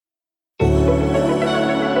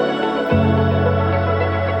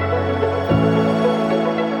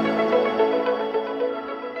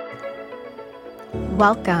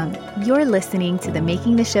Welcome. You're listening to the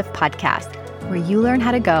Making the Shift podcast, where you learn how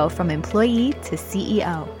to go from employee to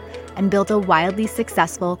CEO and build a wildly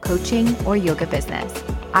successful coaching or yoga business.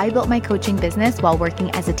 I built my coaching business while working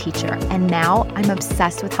as a teacher, and now I'm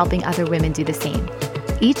obsessed with helping other women do the same.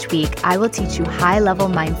 Each week, I will teach you high-level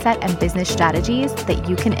mindset and business strategies that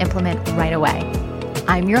you can implement right away.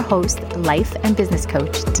 I'm your host, life and business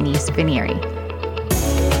coach, Denise Vinieri.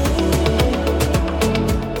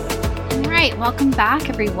 All right, welcome back,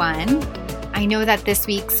 everyone. I know that this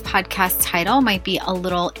week's podcast title might be a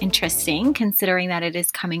little interesting, considering that it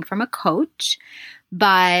is coming from a coach,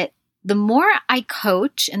 but the more I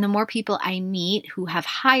coach and the more people I meet who have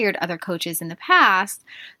hired other coaches in the past,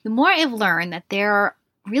 the more I've learned that there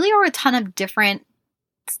really are a ton of different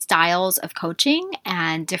styles of coaching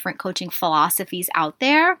and different coaching philosophies out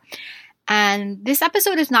there. And this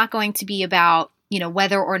episode is not going to be about,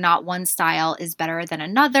 whether or not one style is better than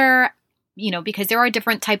another, because there are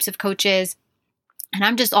different types of coaches. And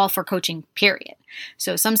I'm just all for coaching, period.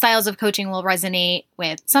 So some styles of coaching will resonate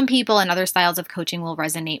with some people and other styles of coaching will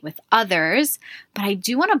resonate with others. But I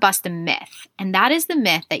do want to bust a myth. And that is the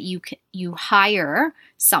myth that you hire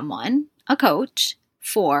someone, a coach,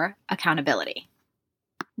 for accountability.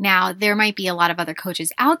 Now, there might be a lot of other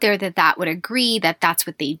coaches out there that would agree that that's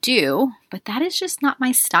what they do, but that is just not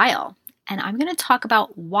my style. And I'm going to talk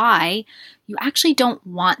about why you actually don't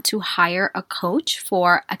want to hire a coach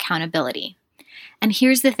for accountability. And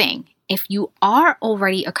here's the thing. If you are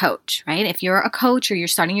already a coach, right? If you're a coach or you're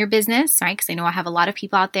starting your business, right? Because I know I have a lot of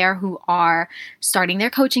people out there who are starting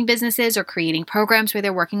their coaching businesses or creating programs where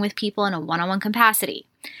they're working with people in a one-on-one capacity.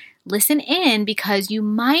 Listen in, because you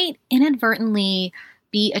might inadvertently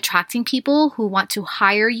be attracting people who want to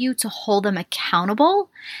hire you to hold them accountable.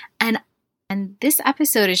 And this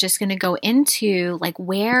episode is just going to go into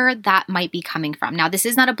where that might be coming from. Now, this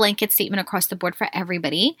is not a blanket statement across the board for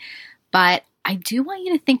everybody, but I do want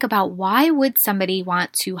you to think about, why would somebody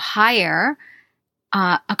want to hire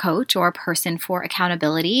a coach or a person for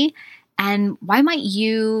accountability? And why might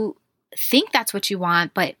you think that's what you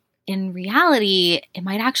want, but in reality, it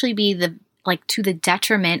might actually be to the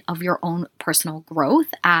detriment of your own personal growth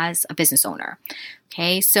as a business owner.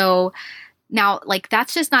 Okay. So now,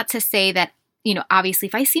 that's just not to say that, obviously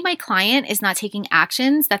if I see my client is not taking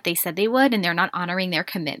actions that they said they would, and they're not honoring their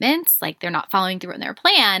commitments, they're not following through on their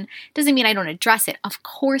plan, doesn't mean I don't address it. Of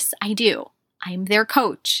course I do. I'm their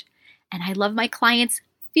coach and I love my clients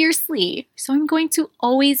fiercely. So I'm going to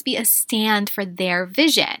always be a stand for their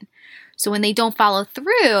vision. So when they don't follow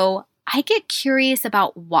through, I get curious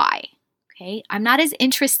about why. Okay. I'm not as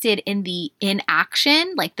interested in the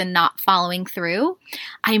inaction, the not following through.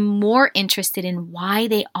 I'm more interested in why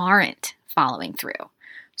they aren't following through.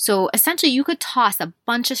 So essentially, you could toss a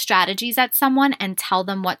bunch of strategies at someone and tell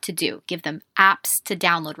them what to do. Give them apps to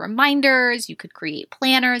download reminders. You could create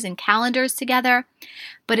planners and calendars together.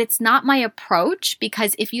 But it's not my approach,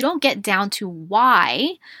 because if you don't get down to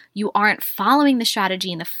why you aren't following the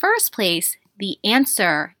strategy in the first place, the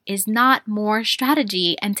answer is not more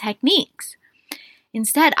strategy and techniques.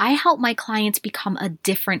 Instead, I help my clients become a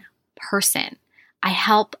different person. I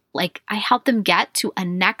help them get to a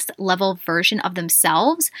next level version of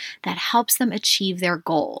themselves that helps them achieve their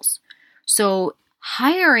goals. So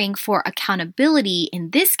hiring for accountability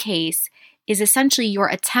in this case is essentially your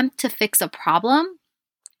attempt to fix a problem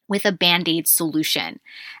with a Band-Aid solution.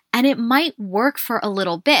 And it might work for a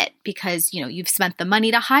little bit because, you've spent the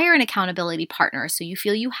money to hire an accountability partner, so you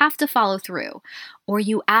feel you have to follow through. Or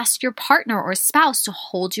you ask your partner or spouse to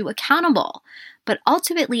hold you accountable. But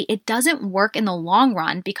ultimately, it doesn't work in the long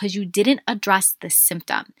run because you didn't address the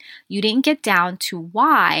symptom. You didn't get down to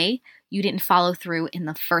why you didn't follow through in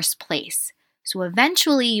the first place. So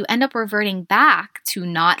eventually, you end up reverting back to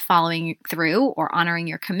not following through or honoring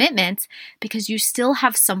your commitments because you still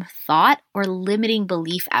have some thought or limiting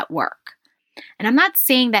belief at work. And I'm not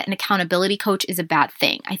saying that an accountability coach is a bad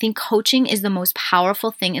thing. I think coaching is the most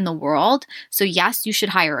powerful thing in the world. So yes, you should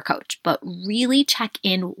hire a coach, but really check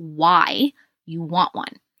in why you want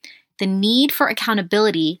one. The need for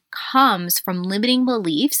accountability comes from limiting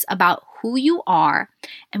beliefs about who you are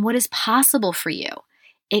and what is possible for you.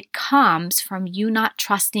 It comes from you not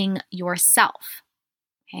trusting yourself.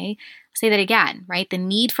 Okay? I'll say that again, right? The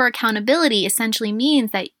need for accountability essentially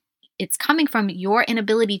means that it's coming from your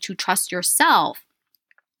inability to trust yourself.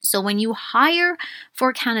 So when you hire for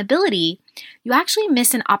accountability, you actually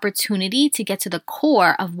miss an opportunity to get to the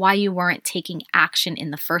core of why you weren't taking action in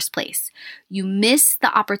the first place. You miss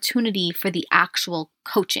the opportunity for the actual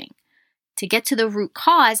coaching to get to the root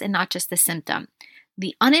cause and not just the symptom.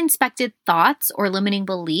 The uninspected thoughts or limiting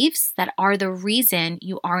beliefs that are the reason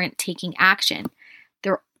you aren't taking action.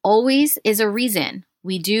 always is a reason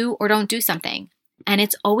we do or don't do something. And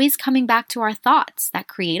it's always coming back to our thoughts that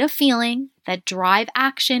create a feeling that drive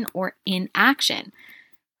action or inaction.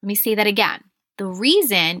 Let me say that again. The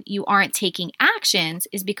reason you aren't taking actions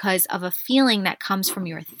is because of a feeling that comes from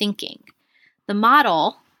your thinking. The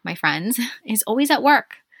model, my friends, is always at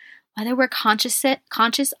work, whether we're conscious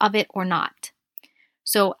of it or not.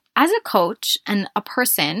 So as a coach and a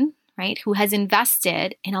person, right, who has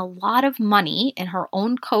invested in a lot of money in her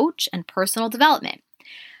own coach and personal development,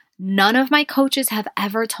 none of my coaches have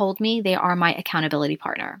ever told me they are my accountability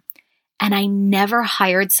partner. And I never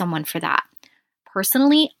hired someone for that.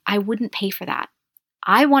 Personally, I wouldn't pay for that.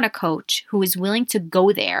 I want a coach who is willing to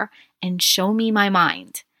go there and show me my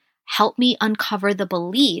mind, help me uncover the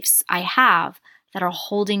beliefs I have that are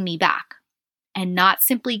holding me back, and not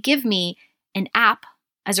simply give me an app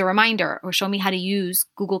as a reminder or show me how to use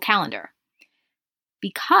Google Calendar.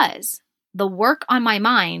 Because the work on my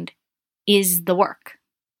mind is the work,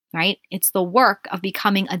 right? It's the work of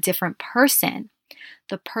becoming a different person,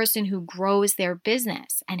 the person who grows their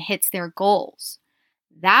business and hits their goals.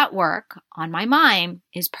 That work on my mind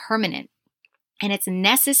is permanent, and it's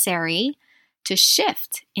necessary to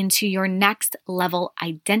shift into your next level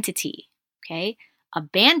identity, okay? A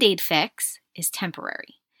Band-Aid fix is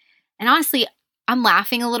temporary. And honestly, I'm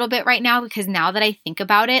laughing a little bit right now because now that I think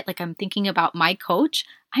about it, like I'm thinking about my coach,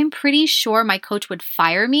 I'm pretty sure my coach would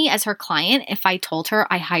fire me as her client if I told her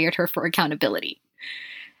I hired her for accountability.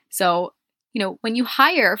 So, when you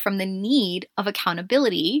hire from the need of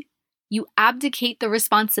accountability, you abdicate the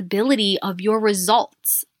responsibility of your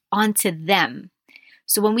results onto them.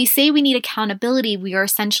 So when we say we need accountability, we are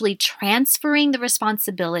essentially transferring the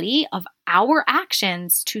responsibility of our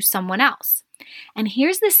actions to someone else. And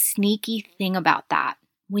here's the sneaky thing about that.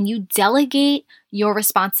 When you delegate your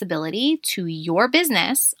responsibility to your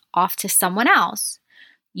business off to someone else,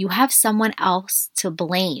 you have someone else to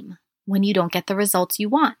blame when you don't get the results you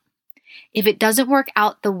want. If it doesn't work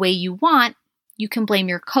out the way you want, you can blame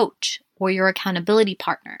your coach or your accountability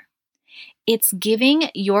partner. It's giving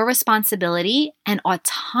your responsibility and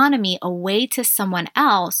autonomy away to someone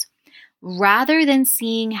else rather than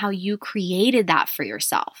seeing how you created that for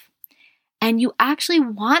yourself. And you actually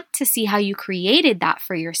want to see how you created that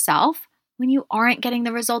for yourself when you aren't getting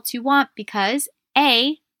the results you want because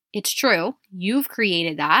A, it's true, you've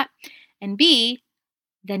created that, and B,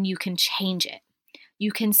 then you can change it.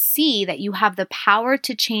 You can see that you have the power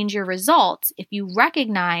to change your results if you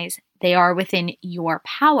recognize they are within your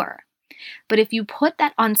power. But if you put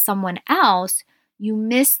that on someone else, you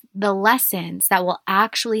miss the lessons that will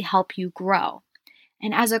actually help you grow.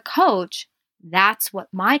 And as a coach, that's what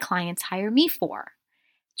my clients hire me for,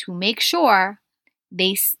 to make sure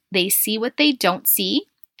they see what they don't see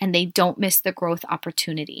and they don't miss the growth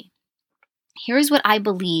opportunity. Here's what I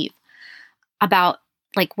believe about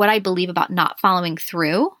not following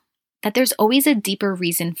through, that there's always a deeper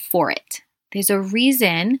reason for it. There's a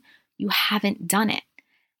reason you haven't done it.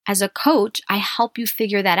 As a coach, I help you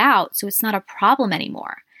figure that out so it's not a problem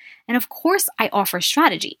anymore. And of course, I offer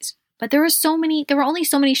strategies, but there are only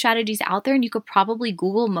so many strategies out there, and you could probably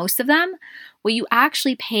Google most of them. What you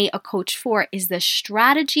actually pay a coach for is the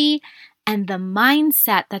strategy and the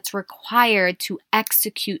mindset that's required to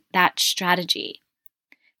execute that strategy,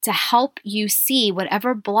 to help you see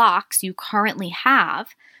whatever blocks you currently have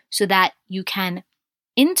so that you can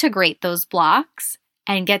integrate those blocks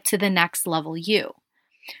and get to the next level you.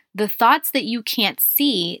 The thoughts that you can't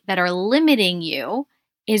see that are limiting you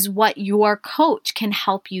is what your coach can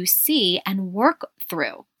help you see and work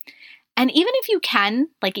through. And even if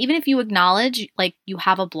you acknowledge you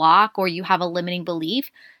have a block or you have a limiting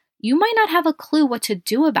belief, you might not have a clue what to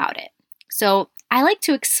do about it. So I like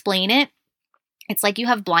to explain it. It's like you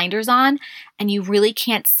have blinders on and you really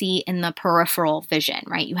can't see in the peripheral vision,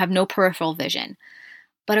 right? You have no peripheral vision.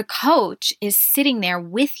 But a coach is sitting there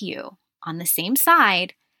with you on the same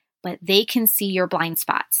side, but they can see your blind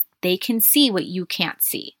spots. They can see what you can't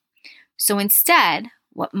see. So instead,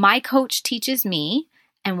 what my coach teaches me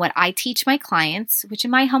and what I teach my clients, which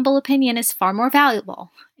in my humble opinion is far more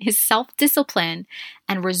valuable, is self-discipline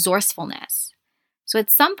and resourcefulness. So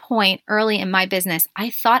at some point early in my business,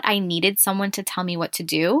 I thought I needed someone to tell me what to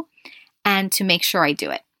do and to make sure I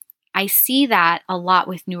do it. I see that a lot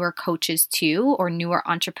with newer coaches too, or newer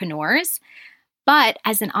entrepreneurs. But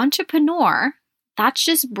as an entrepreneur, that's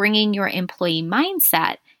just bringing your employee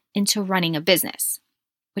mindset into running a business,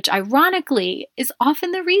 which ironically is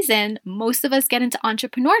often the reason most of us get into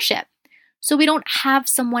entrepreneurship. So we don't have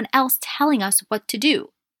someone else telling us what to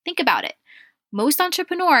do. Think about it. Most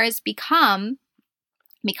entrepreneurs become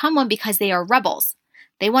one because they are rebels.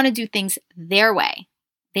 They want to do things their way.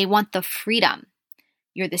 They want the freedom.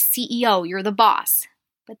 You're the CEO, you're the boss.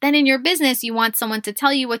 But then in your business, you want someone to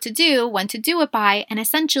tell you what to do, when to do it by, and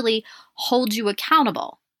essentially hold you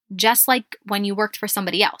accountable, just like when you worked for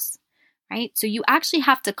somebody else, right? So you actually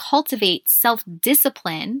have to cultivate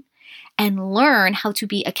self-discipline and learn how to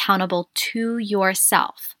be accountable to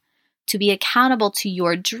yourself, to be accountable to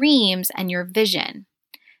your dreams and your vision,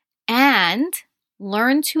 and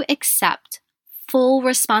learn to accept full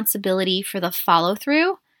responsibility for the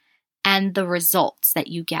follow-through and the results that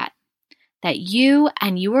you get. That you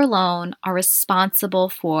and you alone are responsible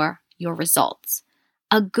for your results.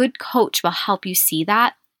 A good coach will help you see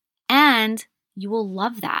that, and you will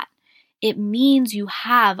love that. It means you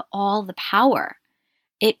have all the power.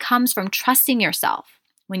 It comes from trusting yourself.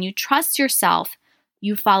 When you trust yourself,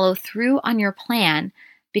 you follow through on your plan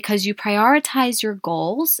because you prioritize your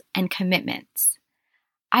goals and commitments.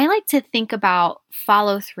 I like to think about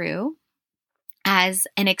follow through as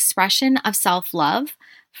an expression of self-love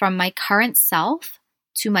from my current self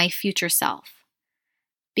to my future self.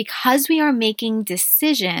 Because we are making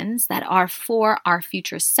decisions that are for our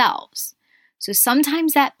future selves. So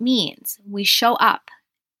sometimes that means we show up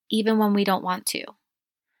even when we don't want to.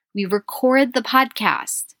 We record the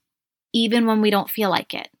podcast even when we don't feel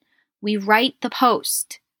like it. We write the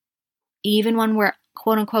post even when we're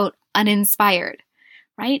quote unquote uninspired,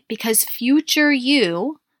 right? Because future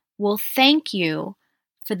you will thank you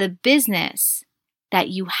for the business that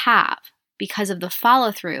you have because of the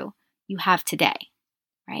follow-through you have today,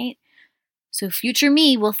 right? So future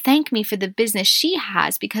me will thank me for the business she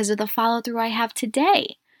has because of the follow-through I have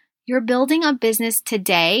today. You're building a business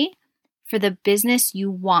today for the business you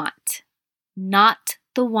want, not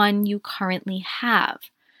the one you currently have.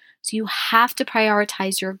 So you have to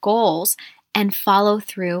prioritize your goals and follow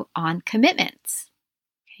through on commitments.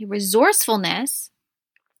 Okay? Resourcefulness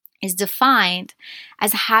is defined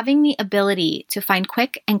as having the ability to find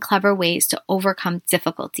quick and clever ways to overcome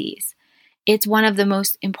difficulties. It's one of the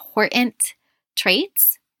most important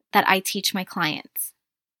traits that I teach my clients.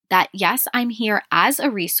 That yes, I'm here as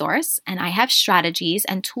a resource and I have strategies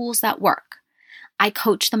and tools that work. I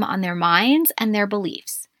coach them on their minds and their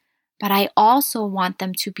beliefs, but I also want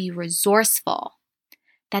them to be resourceful,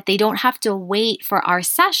 that they don't have to wait for our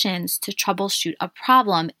sessions to troubleshoot a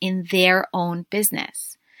problem in their own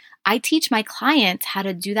business. I teach my clients how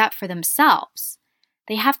to do that for themselves.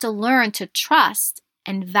 They have to learn to trust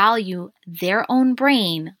and value their own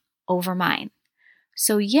brain over mine.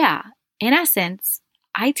 So yeah, in essence,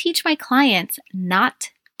 I teach my clients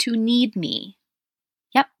not to need me.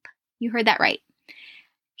 Yep, you heard that right.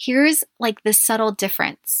 Here's like the subtle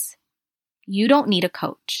difference. You don't need a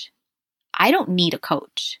coach. I don't need a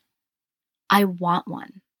coach. I want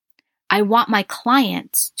one. I want my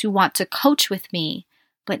clients to want to coach with me,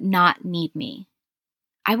 but not need me.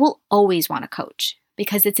 I will always want a coach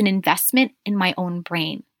because it's an investment in my own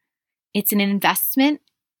brain. It's an investment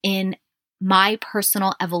in my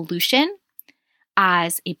personal evolution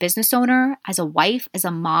as a business owner, as a wife, as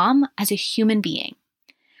a mom, as a human being.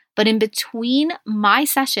 But in between my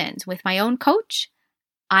sessions with my own coach,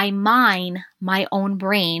 I mine my own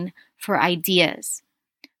brain for ideas,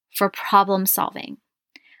 for problem solving.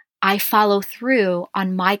 I follow through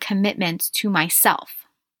on my commitments to myself.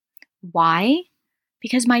 Why?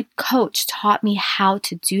 Because my coach taught me how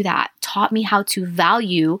to do that, taught me how to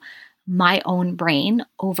value my own brain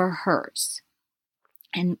over hers.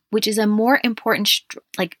 And which is more important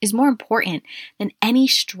than any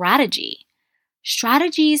strategy.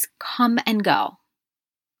 Strategies come and go,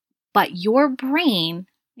 but your brain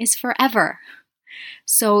is forever.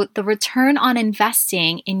 So the return on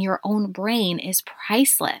investing in your own brain is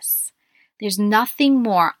priceless. There's nothing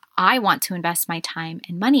more I want to invest my time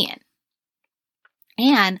and money in.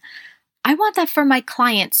 And I want that for my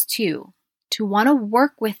clients too, to want to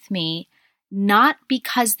work with me, not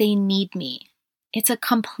because they need me. It's a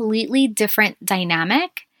completely different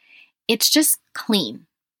dynamic. It's just clean.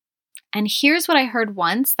 And here's what I heard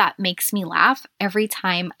once that makes me laugh every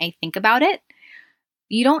time I think about it.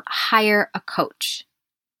 You don't hire a coach.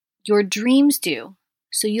 Your dreams do,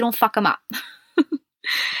 so you don't fuck them up.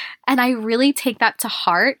 And I really take that to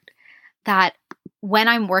heart, that when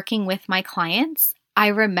I'm working with my clients, I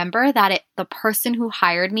remember that the person who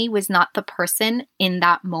hired me was not the person in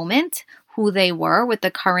that moment who they were with the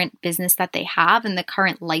current business that they have and the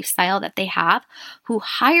current lifestyle that they have. Who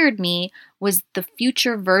hired me was the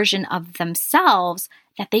future version of themselves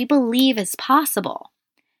that they believe is possible.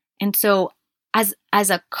 And so as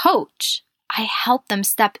a coach, I help them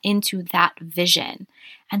step into that vision.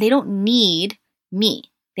 And they don't need me.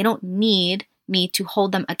 They don't need me to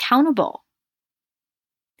hold them accountable.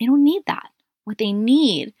 They don't need that. What they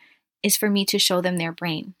need is for me to show them their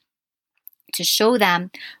brain, to show them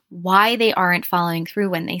why they aren't following through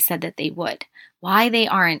when they said that they would, why they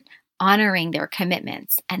aren't honoring their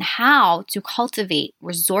commitments, and how to cultivate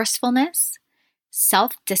resourcefulness,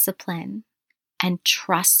 self-discipline, and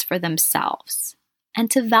trust for themselves, and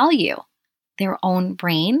to value their own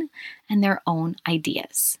brain and their own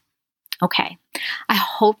ideas. Okay, I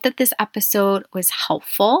hope that this episode was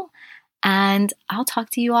helpful, and I'll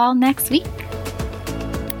talk to you all next week.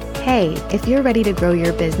 Hey, if you're ready to grow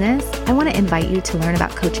your business, I want to invite you to learn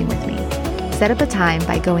about coaching with me. Set up a time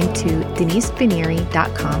by going to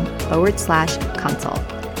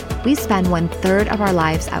denisepinieri.com/consult. We spend 1/3 of our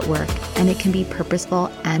lives at work, and it can be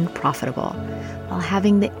purposeful and profitable while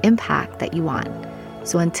having the impact that you want.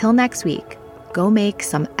 So until next week, go make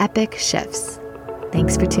some epic shifts.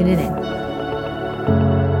 Thanks for tuning in.